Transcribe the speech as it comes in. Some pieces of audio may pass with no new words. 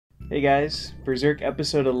Hey guys, Berserk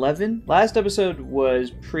episode 11. Last episode was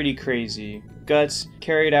pretty crazy. Guts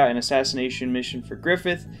carried out an assassination mission for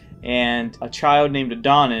Griffith, and a child named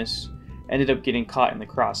Adonis ended up getting caught in the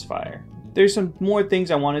crossfire. There's some more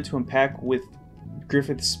things I wanted to unpack with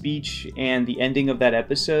Griffith's speech and the ending of that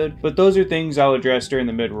episode, but those are things I'll address during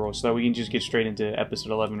the mid-roll so that we can just get straight into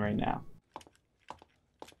episode 11 right now.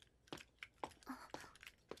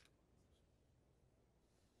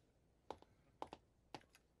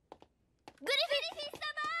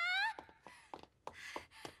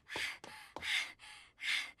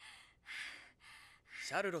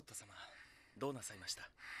シャルロット様、どうなさいました？こ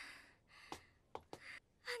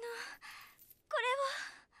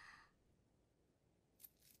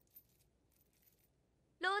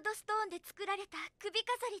れをロードストーンで作られた首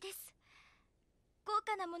飾りです。高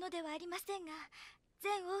価なものではありませんが、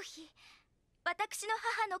前王妃、私の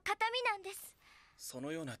母の形見なんです。そ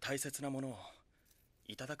のような大切なものを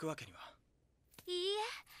いただくわけには。いいえ、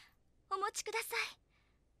お持ちください。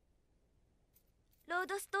ロー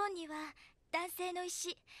ドストーンには男性の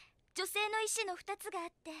石、女性の石の2つがあっ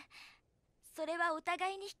て、それはお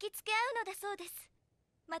互いに引きつけ合うのだそうです。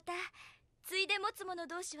またついで持つ者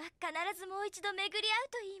同士は必ずもう一度巡り合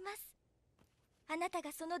うと言います。あなた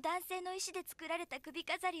がその男性の石で作られた首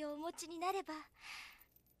飾りをお持ちになれば、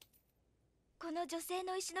この女性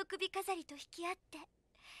の石の首飾りと引き合って、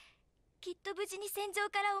きっと無事に戦場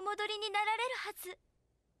からお戻りになられるはず。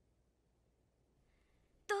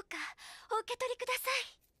どうかお受け取りくださ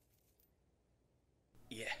い。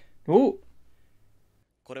いえ。お、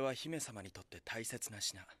これは姫様にとって大切な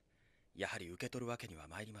品。やはり受け取るわけには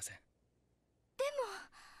参りません。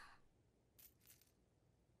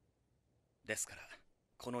ですから、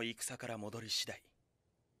この戦から戻り次第、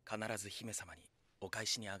必ず姫様にお返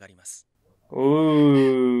しに上がります。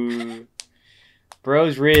Ooh.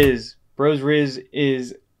 Bro's Riz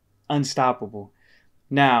is unstoppable.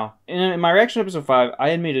 Now, in my reaction to episode 5, I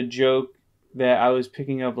had made a joke that I was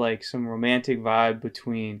picking up like some romantic vibe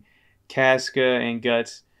between Casca and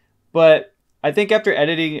Guts. But I think after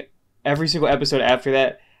editing every single episode after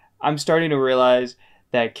that, I'm starting to realize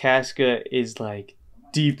that Casca is like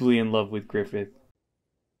deeply in love with Griffith.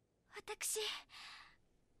 私、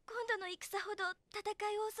今度の戦ほど戦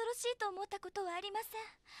いを恐ろしいと思ったことはありません。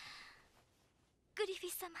グリフィ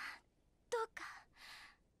ス様、どうか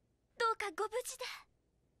ご無事で。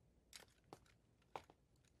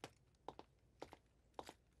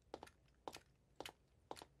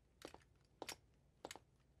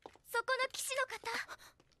そこの騎士の方。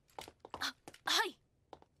はい。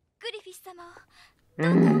グリフィス様をど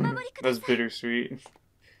うかお守りください。 That's bittersweet.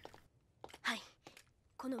 はい、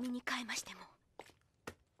この身に変えましても。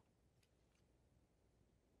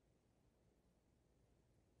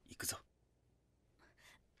行くぞ。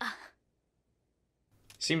あ。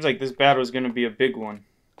Seems like this battle is going to be a big one.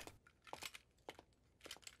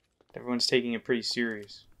 Everyone's taking it pretty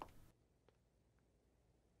serious.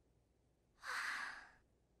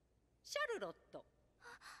 シャルロット。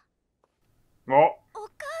Oh. お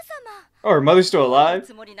母様。 Oh, her mother's still alive?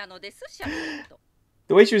 つもりなのです、シャルロット。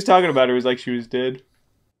 The way she was talking about her was like she was dead.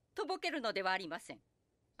 とぼけるのではありません。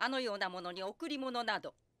あのようなものに贈り物な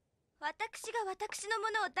ど。私が私の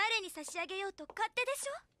ものを誰に差し上げようと勝手でし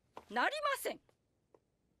ょ。なりません。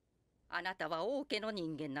あなたは王家の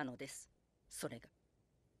人間なのです。それが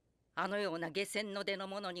あのような下船の出の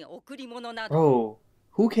ものに贈り物など。 Oh,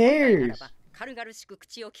 who cares? 軽々しく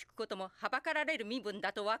口を聞くこともはばかられる身分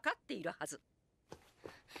だと分かっているはず。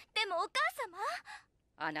でもお母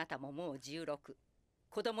様、あなたももう16、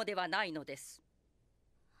子供ではないのです。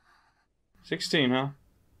 16, huh?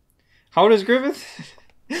 How old is Griffith?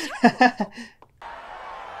 どう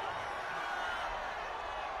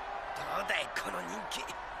だいこの人気。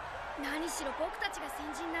何しろ僕たちが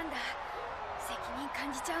先人なんだ。責任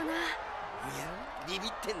感じちゃうな。いや、ビビ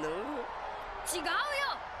ってんの？違うよ。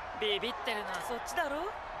ビビってるのはそっちだ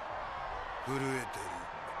ろ。震えてる。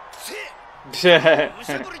むしゃ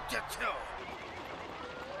ぶりってやつよ。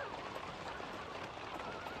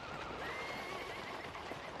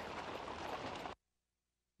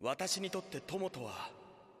私にとって友とは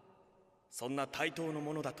そんな対等の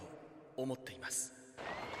ものだと思っています。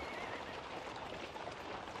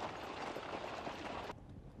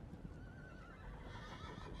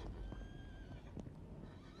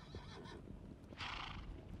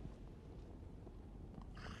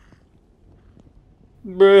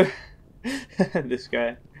Bruh. This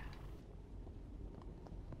guy.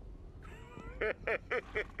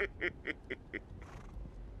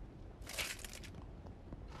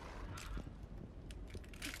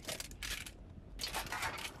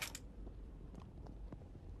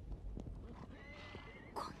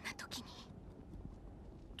 こんな時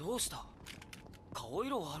どうした？顔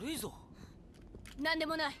色悪いぞ。なんで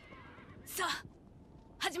もない。さあ、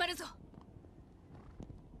始まるぞ。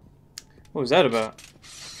What was that about?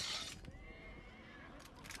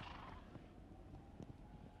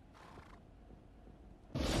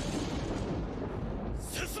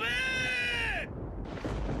 進め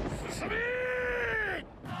進め。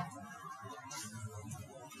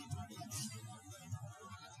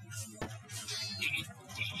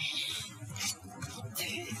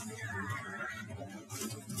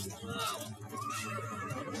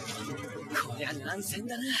こりゃ乱戦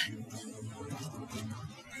だな。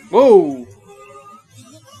Whoa!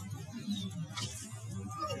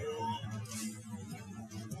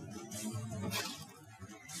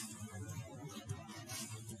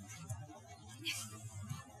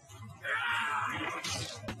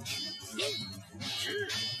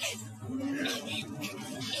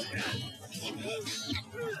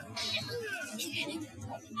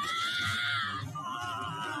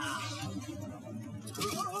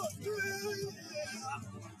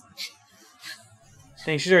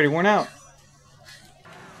 Dang, she's already worn out.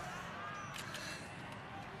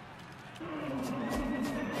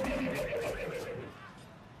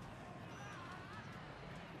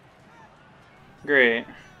 Great.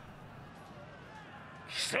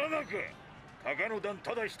 貴様か、鷹の団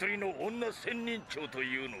ただ一人の女仙人長と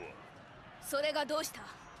いうのは。それがどうした？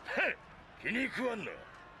へっ、気に食わんな。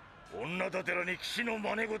女だてらに騎士の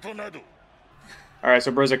真似事など。Alright,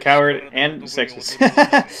 so bro's a coward and sexist.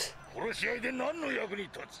 殺し合いで何の役に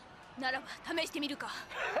立つ？ならば試してみるか。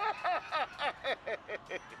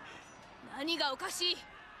何がおかしい？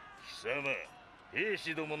貴様、兵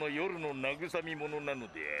士どもの夜の慰み者なの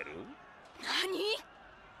である？何？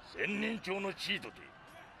仙人長の地位とて、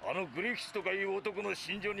あのグリフィスとかいう男の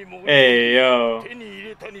心情に潜り Hey, yo. 手に入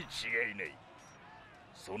れたに違いない。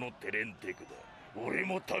そのテレンテクだ。俺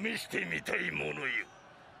も試してみたいものよ。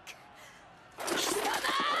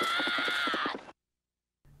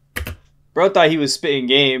Bro thought he was spitting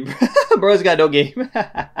game. Bro's got no game.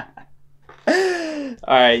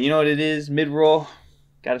 Alright, you know what it is? Mid-roll.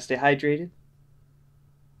 Gotta stay hydrated.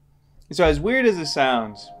 So as weird as it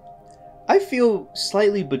sounds, I feel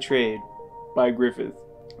slightly betrayed by Griffith.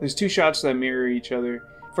 There's two shots that mirror each other.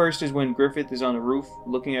 First is when Griffith is on the roof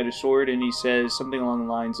looking at his sword and he says something along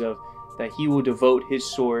the lines of that he will devote his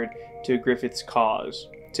sword to Griffith's cause,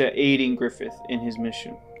 to aiding Griffith in his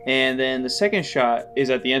mission. And then the second shot is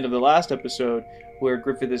at the end of the last episode where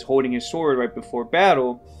Griffith is holding his sword right before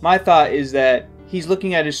battle. My thought is that he's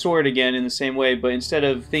looking at his sword again in the same way, but instead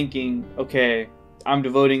of thinking, okay, I'm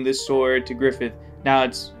devoting this sword to Griffith, now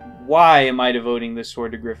it's, why am I devoting this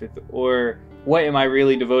sword to Griffith? Or what am I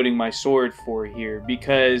really devoting my sword for here?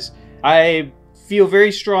 Because I feel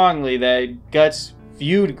very strongly that Guts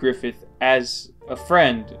viewed Griffith as a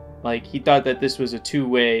friend. Like, he thought that this was a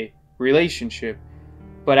two-way relationship.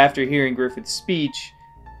 But after hearing Griffith's speech,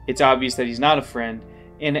 it's obvious that he's not a friend.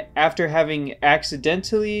 And after having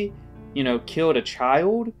accidentally, killed a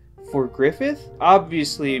child for Griffith,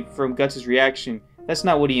 obviously from Guts' reaction, that's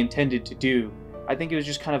not what he intended to do. I think it was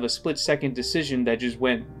just kind of a split-second decision that just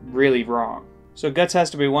went really wrong. So Guts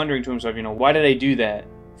has to be wondering to himself, why did I do that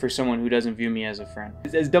for someone who doesn't view me as a friend?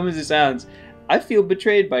 As dumb as it sounds, I feel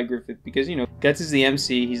betrayed by Griffith because, Guts is the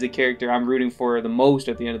MC, he's the character I'm rooting for the most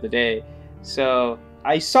at the end of the day. So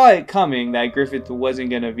I saw it coming that Griffith wasn't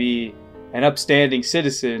going to be an upstanding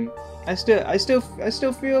citizen. I still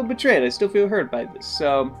feel betrayed. I still feel hurt by this.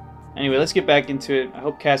 So anyway, let's get back into it. I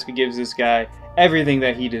hope Casca gives this guy everything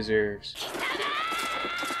that he deserves.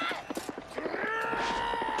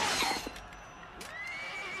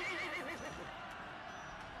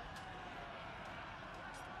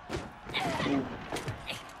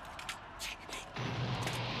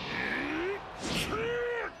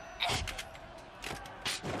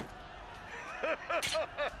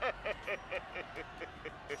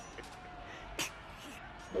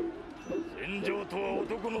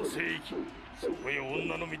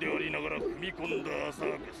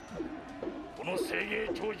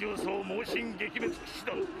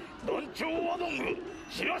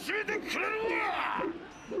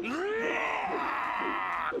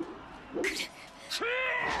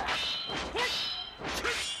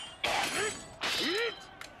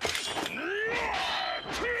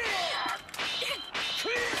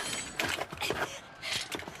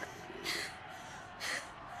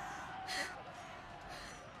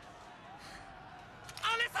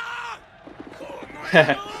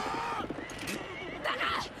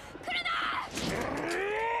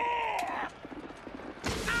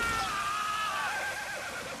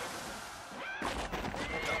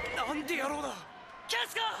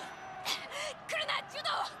 来るなジュド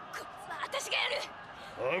こいつは私がやる。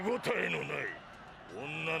歯ごたえのない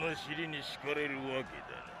女の尻に敷かれるわけ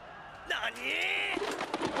だな。何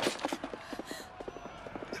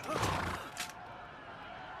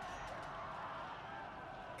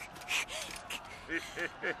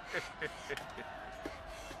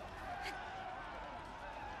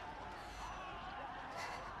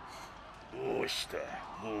どうした？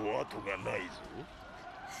もう後がないぞ。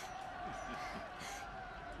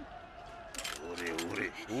おれお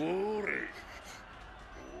れおれ。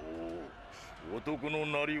おお、男の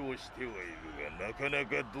なりをしてはいるが、なかな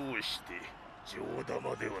かどうして上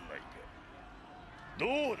玉ではないか。ど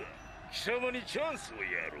うだ、貴様にチャンスを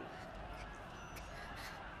やろ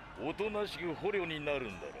う。おとなしく捕虜になるん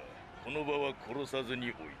ならこの場は殺さず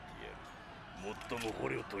に置いてやる。もっとも捕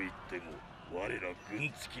虜といっても我ら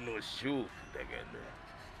軍付きの娼婦だがな。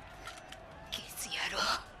ゲス野郎。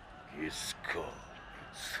ゲスか、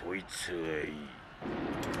そいつはいい。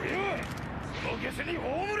ではそのゲスに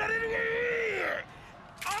葬られるがよい。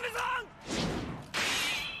アメさ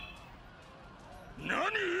ん。何？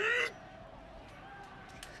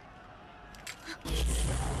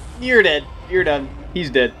 You're dead. You're done.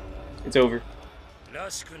 He's dead. It's over.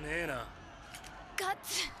 らしくねえな。ガッ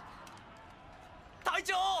ツ。隊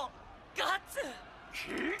長ガッツ。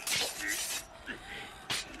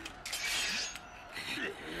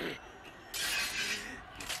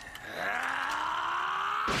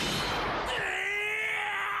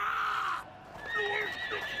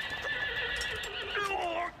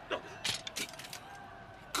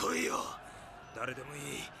来いよ、誰でもいい。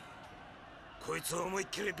こいつを思いっ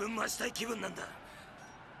きりぶん回したい気分なんだ。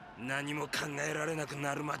何も考えられなく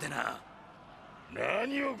なるまでな。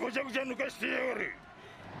何をごちゃごちゃ抜かしてやがる。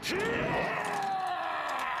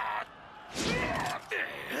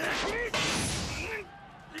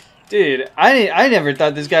Dude, I never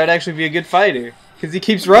thought this guy would actually be a good fighter. Because he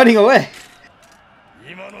keeps running away.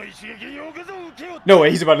 今の一撃よくぞ受けよう。 No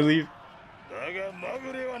way, he's about to leave. だがま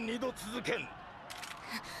ぐれは二度続けん。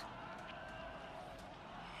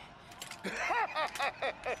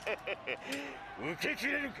受けき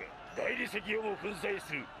れるか。大理石をも粉砕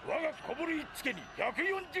する我が小ぶり一つけに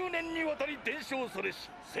140年にわたり伝承されし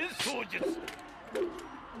戦争術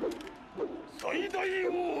最大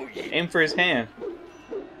奥義。 Aim for his hand.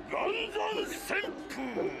 元山旋風。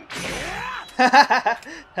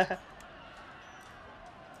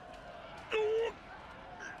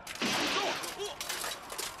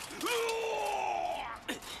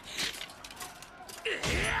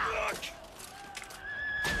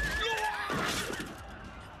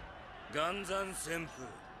元山旋風。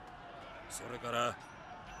それから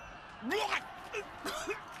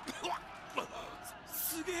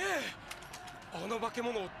すげえ、あの化け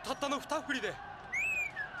物をたったの2振りで。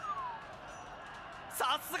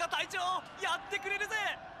さすが隊長、やってくれるぜ。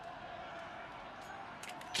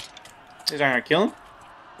 Is that gonna kill him?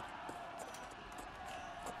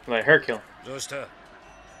 Let her kill him. どうした？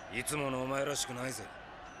いつものお前らしくないぜ。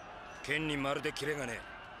剣にまるでキレがねえ。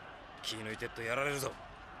気抜いてっとやられるぞ。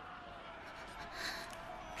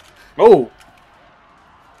 Oh!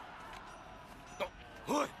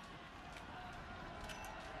 おい。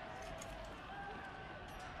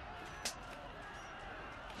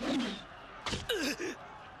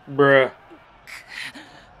 Bruh.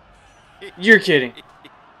 You're kidding.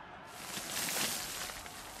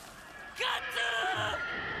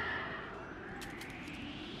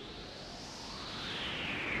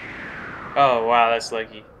 Oh wow, that's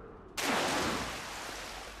lucky.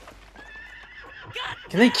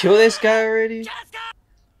 Can they kill this guy already?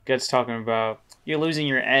 Guts talking about, you're losing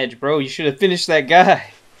your edge, bro. You should have finished that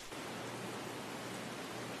guy.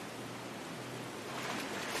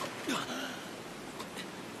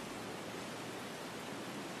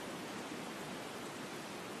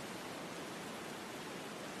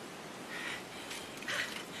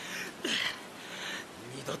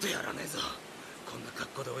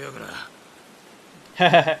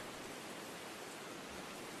 Hahaha.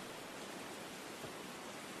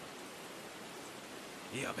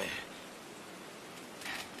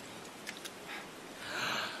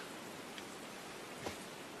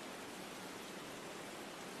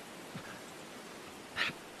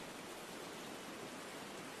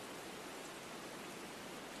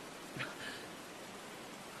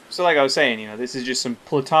 So like I was saying, you know, this is just some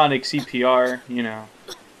platonic CPR, you know.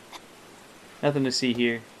 Nothing to see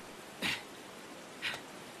here.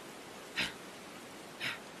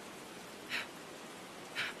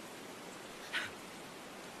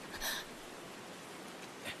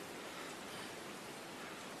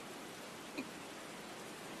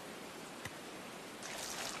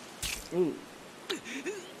 Ooh.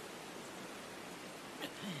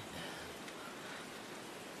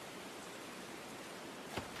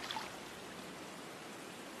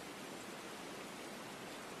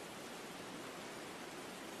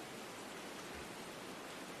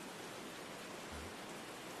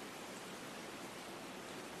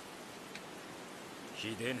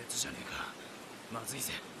 ひでえ熱じゃねえか。まずい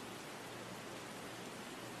ぜ。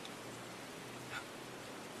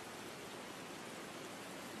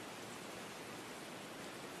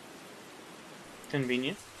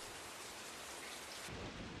Convenient.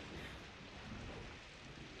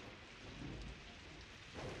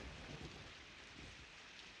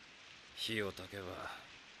 火を焚けば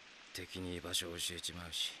敵に居場所を教えちま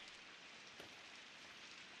うし。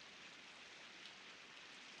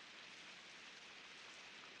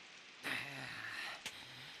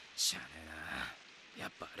しゃあねえな。や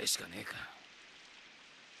っぱあれしかねえか。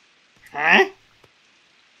Huh?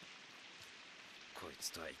 こい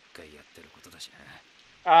つとは一回やってることだしな。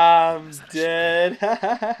I'm dead.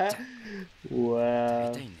 大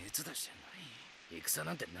Wow. 体熱出してんのに戦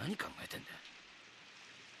なんて何考えてんだ。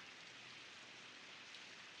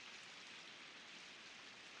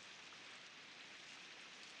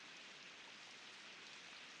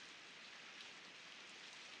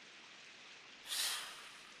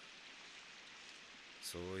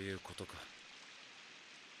そういうことか。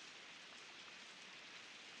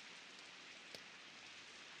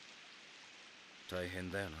大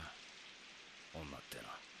変だよな、女って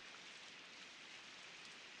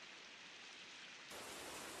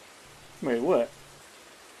のは。 Wait, what?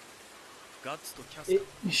 ガッツとキャス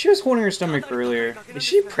She was holding her stomach earlier. Is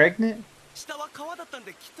she pregnant? 下は川だったん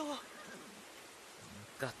できっと。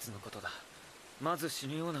ガッツのことだ。まず死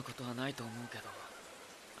ぬようなことはないと思うけど、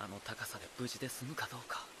あの高さで無事で済むかどう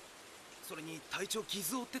か。それに体調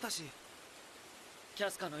傷を負ってたし。キャ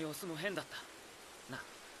スカの様子も変だった。な、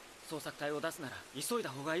捜索隊を出すなら急いだ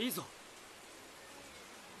方がいいぞ。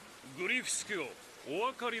グリフィス家お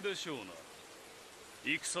分かりでしょうな。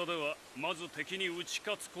戦ではまず敵に打ち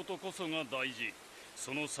勝つことこそが大事。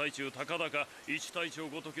その最中たかだか一隊長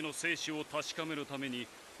ごときの生死を確かめるために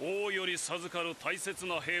王より授かる大切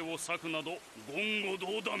な兵を割くなど言語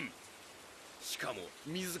道断。しかも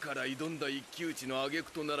自ら挑んだ一騎打ちの挙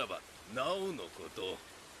句とならばなおのこと。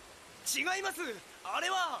違います、あれ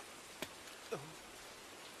は。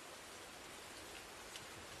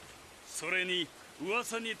それに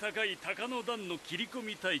噂に高い高野団の切り込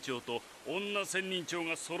み隊長と女仙人長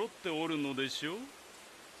が揃っておるのでしょう。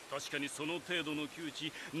確かにその程度の窮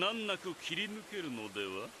地難なく切り抜けるので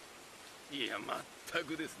は。いや、まった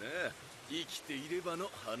くですね。生きていれば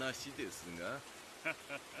の話ですが。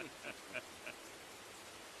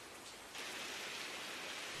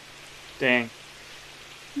Dang.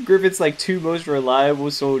 Griffith's like two most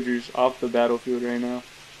reliable soldiers off the battlefield right now.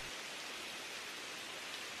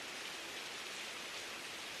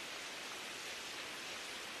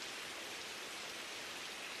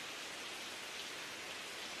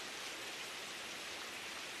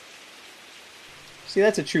 See,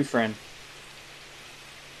 that's a true friend.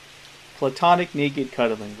 Platonic naked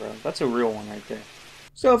cuddling, bro. That's a real one right there.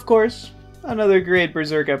 So, of course, another great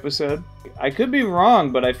Berserk episode. I could be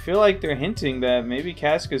wrong, but I feel like they're hinting that maybe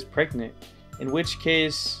Casca's pregnant. In which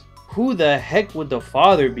case, who the heck would the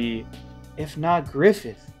father be if not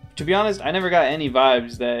Griffith? To be honest, I never got any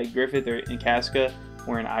vibes that Griffith and Casca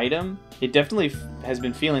were an item. It definitely has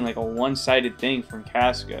been feeling like a one-sided thing from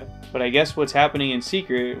Casca. But I guess what's happening in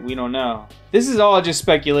secret, we don't know. This is all just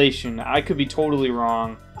speculation. I could be totally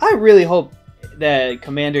wrong. I really hope that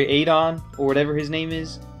Commander Adon, or whatever his name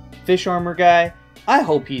is, fish armor guy, I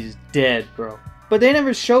hope he's dead, bro. But they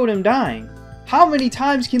never showed him dying. How many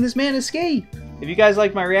times can this man escape? If you guys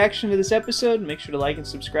like my reaction to this episode, make sure to like and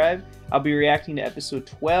subscribe. I'll be reacting to episode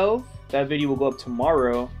 12. That video will go up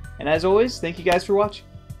tomorrow. And as always, thank you guys for watching.